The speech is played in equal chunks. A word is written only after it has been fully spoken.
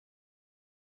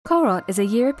CoRoT is a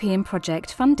European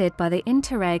project funded by the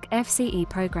Interreg FCE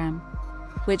programme,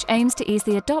 which aims to ease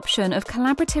the adoption of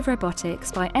collaborative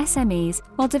robotics by SMEs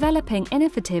while developing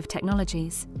innovative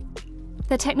technologies.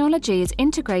 The technology is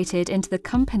integrated into the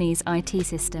company's IT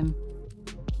system.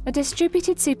 A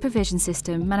distributed supervision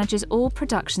system manages all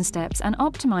production steps and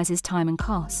optimises time and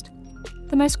cost.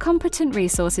 The most competent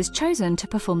resource is chosen to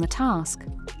perform the task.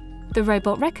 The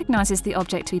robot recognises the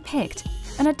object to be picked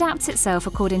and adapts itself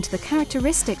according to the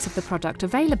characteristics of the product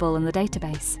available in the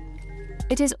database.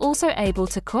 It is also able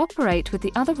to cooperate with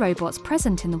the other robots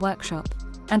present in the workshop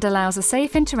and allows a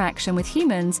safe interaction with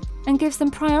humans and gives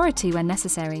them priority when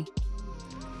necessary.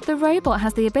 The robot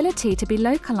has the ability to be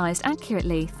localised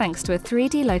accurately thanks to a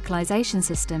 3D localisation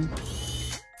system.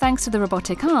 Thanks to the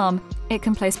robotic arm, it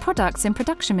can place products in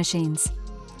production machines.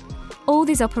 All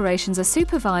these operations are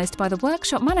supervised by the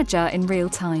workshop manager in real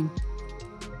time.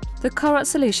 The CoRoT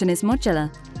solution is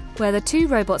modular, where the two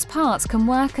robots' parts can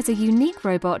work as a unique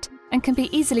robot and can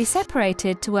be easily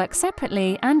separated to work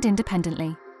separately and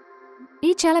independently.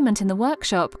 Each element in the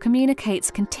workshop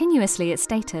communicates continuously its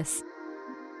status.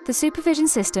 The supervision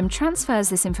system transfers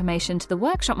this information to the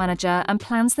workshop manager and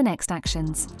plans the next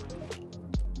actions.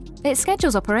 It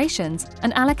schedules operations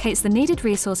and allocates the needed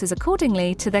resources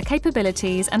accordingly to their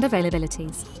capabilities and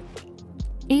availabilities.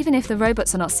 Even if the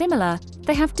robots are not similar,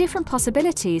 they have different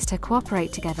possibilities to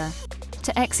cooperate together,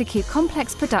 to execute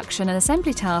complex production and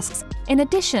assembly tasks in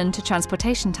addition to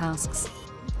transportation tasks.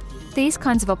 These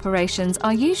kinds of operations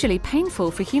are usually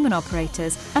painful for human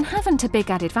operators and haven't a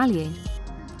big added value.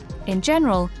 In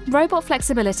general, robot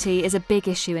flexibility is a big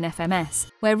issue in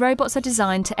FMS, where robots are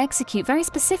designed to execute very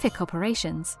specific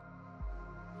operations.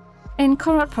 In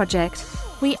CoRoT Project,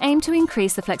 we aim to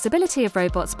increase the flexibility of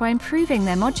robots by improving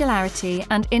their modularity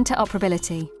and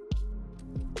interoperability.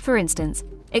 For instance,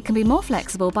 it can be more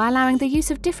flexible by allowing the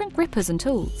use of different grippers and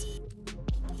tools.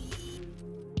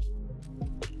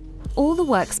 All the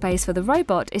workspace for the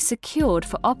robot is secured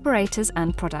for operators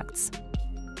and products.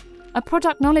 A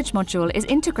product knowledge module is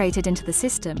integrated into the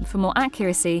system for more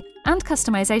accuracy and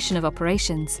customization of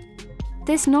operations.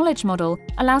 This knowledge model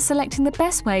allows selecting the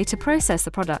best way to process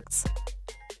the products.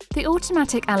 The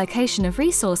automatic allocation of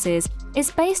resources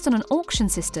is based on an auction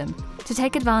system to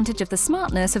take advantage of the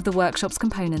smartness of the workshop's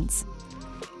components,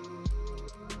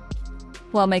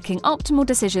 while making optimal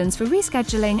decisions for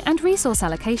rescheduling and resource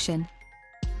allocation.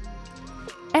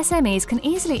 SMEs can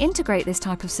easily integrate this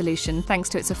type of solution thanks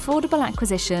to its affordable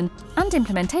acquisition and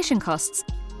implementation costs,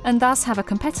 and thus have a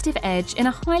competitive edge in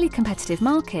a highly competitive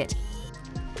market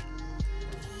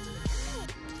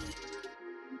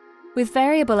with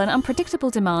variable and unpredictable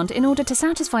demand in order to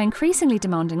satisfy increasingly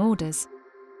demanding orders.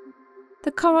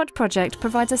 The CoRoT project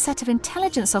provides a set of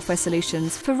intelligent software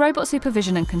solutions for robot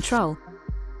supervision and control,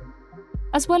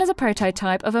 as well as a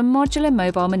prototype of a modular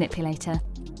mobile manipulator.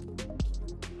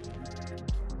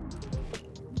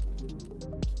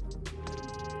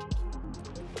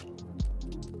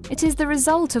 It is the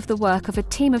result of the work of a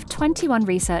team of 21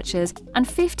 researchers and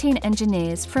 15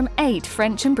 engineers from 8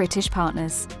 French and British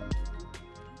partners.